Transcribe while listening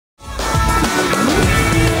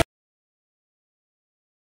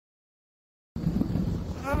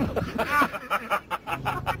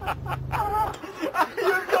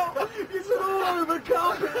It's all over the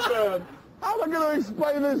carpet, man. How am I going to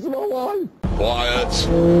explain this to my wife? Quiet.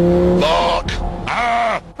 Bark.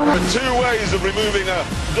 Ah! There are two ways of removing a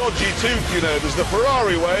dodgy tooth, you know. There's the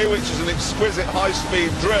Ferrari way, which is an exquisite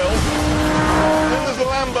high-speed drill. Then there's the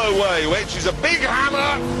Lambo way, which is a big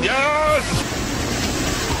hammer. Yes!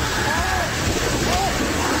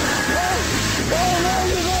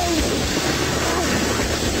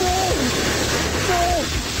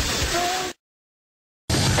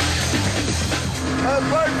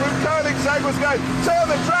 Bloke from Koenigsegg was going, turn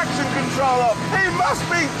the traction control off. He must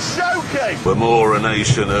be joking. We're more a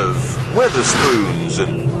nation of Weatherspoons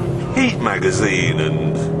and Heat Magazine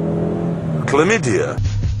and chlamydia.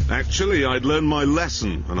 Actually, I'd learned my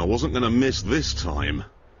lesson, and I wasn't going to miss this time.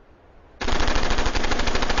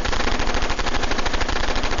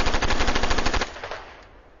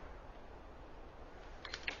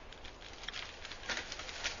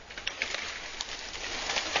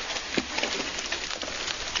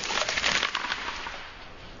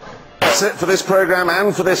 That's it for this programme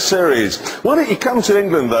and for this series. Why don't you come to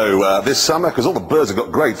England, though, this summer, because all the birds have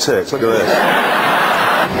got great tits. Look at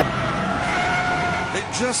this. It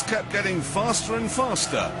just kept getting faster and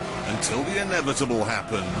faster until the inevitable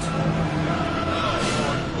happened.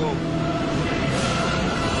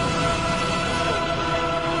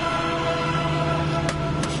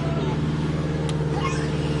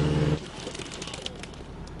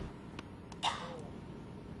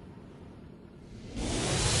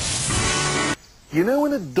 You know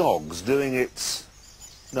when a dog's doing its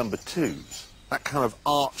number twos, that kind of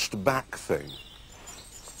arched back thing?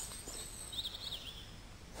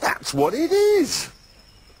 That's what it is.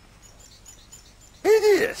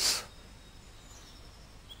 Hideous.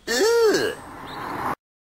 Ugh.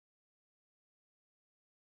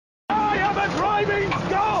 I am a driving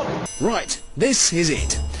dog! Right, this is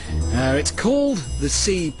it. It's called the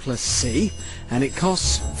C+C, and it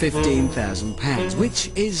costs £15,000,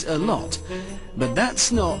 which is a lot. But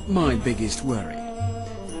that's not my biggest worry.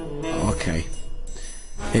 Okay,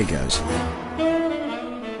 here goes.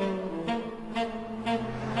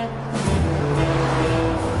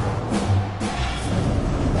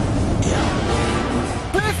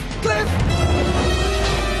 Cliff!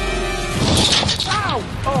 Ow!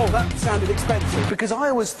 Oh, that sounded expensive. Because I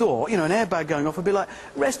always thought, you know, an airbag going off would be like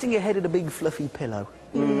resting your head in a big fluffy pillow.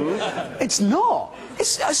 It's not.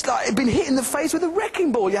 It's like you've been hit in the face with a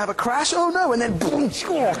wrecking ball. You have a crash, oh no, and then boom, it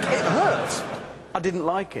hurts. I didn't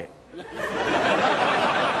like it.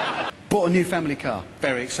 Bought a new family car.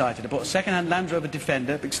 Very excited. I bought a second-hand Land Rover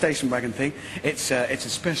Defender, big station wagon thing. It's a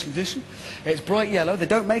special edition. It's bright yellow. They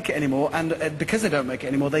don't make it anymore, and because they don't make it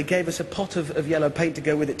anymore, they gave us a pot of yellow paint to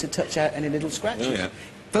go with it to touch out any little scratches. Oh, yeah.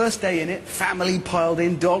 First day in it, family piled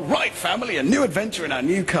in, dog. Right, family, a new adventure in our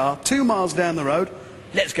new car. 2 miles down the road.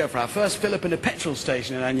 Let's go for our first fill-up in a petrol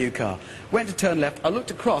station in our new car. Went to turn left. I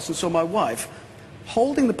looked across and saw my wife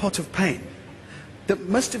holding the pot of paint that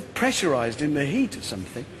must have pressurised in the heat or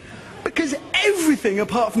something. Because everything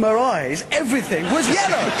apart from her eyes, everything was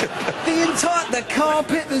yellow. The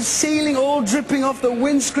carpet, the ceiling, all dripping off the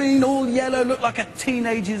windscreen, all yellow, looked like a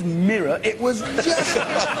teenager's mirror. It was just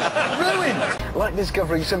ruined. Like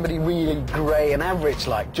discovering somebody really grey and average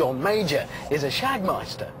like John Major is a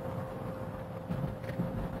shagmeister.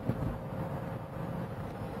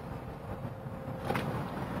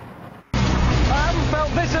 I haven't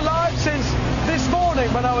felt this alive since this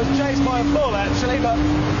morning when I was chased by a bull, actually, but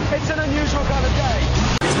it's an unusual kind of day.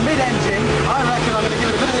 It's mid-engine. I reckon I'm going to give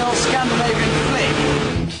it a bit of the old Scandinavian flick.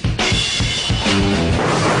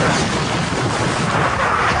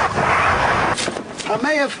 I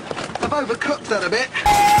may have overcooked that a bit.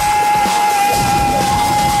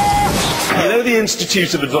 You know the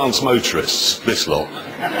Institute of Advanced Motorists, this lot?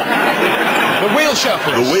 The wheel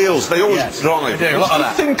shuffles. The wheels, they always drive. They do, a lot of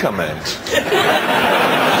that. I think I meant.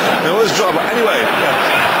 They always drive. Anyway.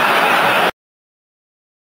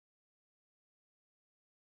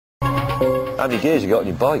 How many gears you got on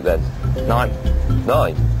your bike then? 9.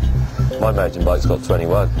 9? My mountain bike's got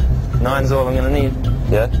 21. 9's all I'm going to need.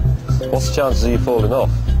 Yeah? What's the chances of you falling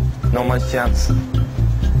off? Not much chance.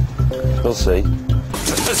 We'll see.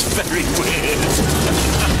 That's very weird.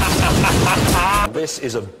 This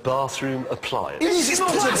is a bathroom appliance. It's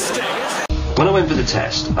plastic. When I went for the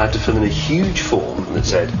test, I had to fill in a huge form that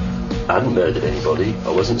said I hadn't murdered anybody,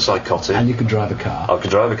 I wasn't psychotic. And you could drive a car. I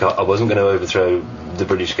could drive a car, I wasn't going to overthrow the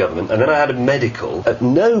British government. And then I had a medical. At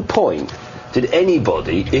no point did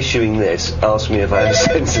anybody issuing this ask me if I had a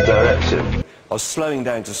sense of direction. I was slowing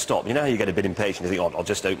down to stop. You know how you get a bit impatient, you think, oh, I'll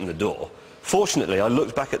just open the door. Fortunately, I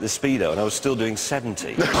looked back at the speedo and I was still doing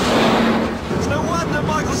 70. It's no wonder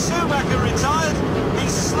Michael Schumacher retired.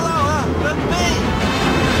 He's slower than me.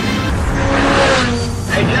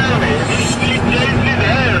 Hey, Jeremy, have you seen James'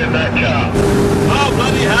 hair in that car? Oh,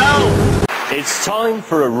 bloody hell! It's time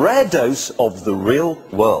for a rare dose of the real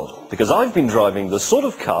world, because I've been driving the sort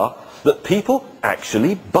of car that people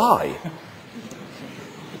actually buy.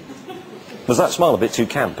 Was that smile a bit too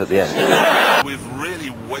camp at the end? We've really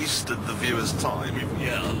wasted the viewer's time.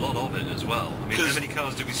 Yeah, a lot of it as well. I mean, how many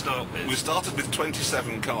cars did we start with? We started with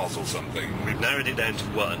 27 cars or something. We've narrowed it down to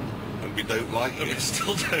 1. And we don't like And it. we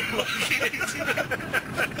still don't like it.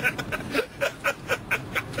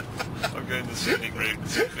 I'm going the scenic route,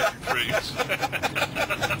 scenic cruise.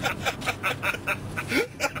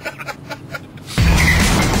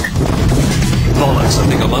 Bollocks, I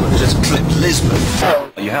think I might have just clipped Lisbon.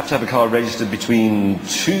 You have to have a car registered between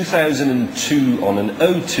 2002 on an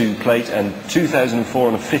 02 plate and 2004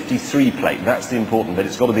 on a 53 plate. That's the important bit.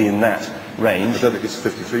 It's got to be in that range. I don't think it's a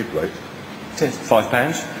 53 plate.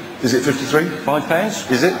 £5. Is it 53?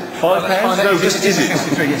 £5? Is it? £5? No, just is it?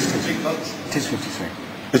 53, yes, it is. It is 53.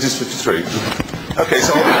 It is 53. Okay,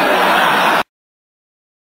 so...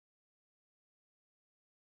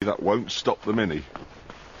 That won't stop the Mini.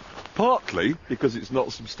 Partly because it's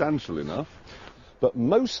not substantial enough, but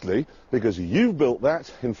mostly because you built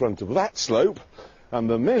that in front of that slope, and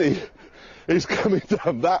the Mini is coming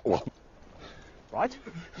down that one. Right.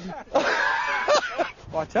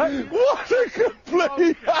 Righto. What a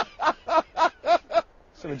complete...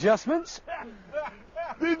 Some adjustments.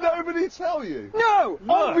 Did nobody tell you? No,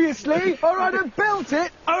 obviously, or I'd have built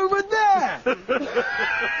it over there.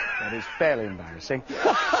 That is fairly embarrassing.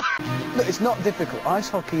 Look, it's not difficult. Ice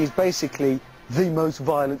hockey is basically the most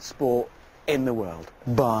violent sport in the world,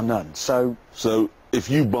 bar none. So if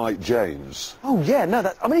you bite James... oh yeah, no,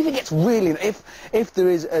 I mean, if it gets really... If there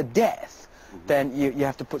is a death, then you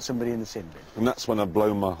have to put somebody in the sin bin. And that's when I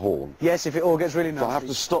blow my horn. Yes, if it all gets really nasty. So I have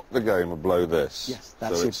to stop the game and blow this. Yes,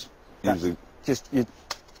 that's so it. It's usually... Just... You...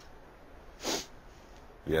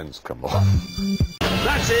 The ends come off.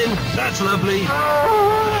 That's in. That's lovely.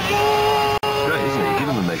 Great, isn't it? Give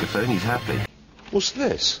him a megaphone, he's happy. What's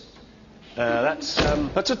this? That's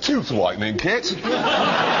That's a tooth whitening kit. It's a plant!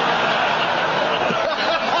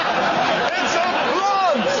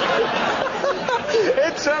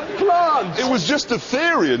 It's a plant! It was just a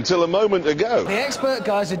theory until a moment ago. The expert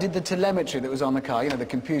guys who did the telemetry that was on the car, you know, the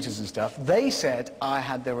computers and stuff, they said I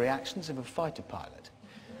had the reactions of a fighter pilot.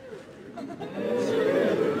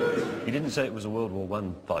 He didn't say it was a World War I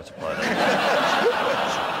fighter pilot.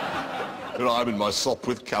 I'm in my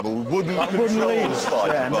Sopwith Camel wooden leaves.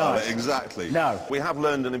 Yeah, nice. Exactly. No. We have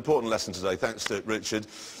learned an important lesson today, thanks to Richard.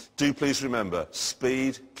 Do please remember,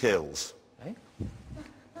 speed kills. Eh?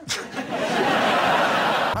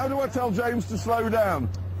 How do I tell James to slow down?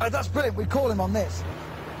 Oh, that's brilliant. We call him on this.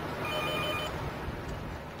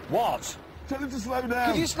 What? Tell him to slow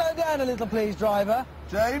down. Could you slow down a little, please, driver?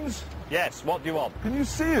 James, Yes, what do you want? can you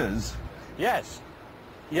see us? Yes.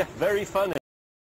 Yeah, very funny.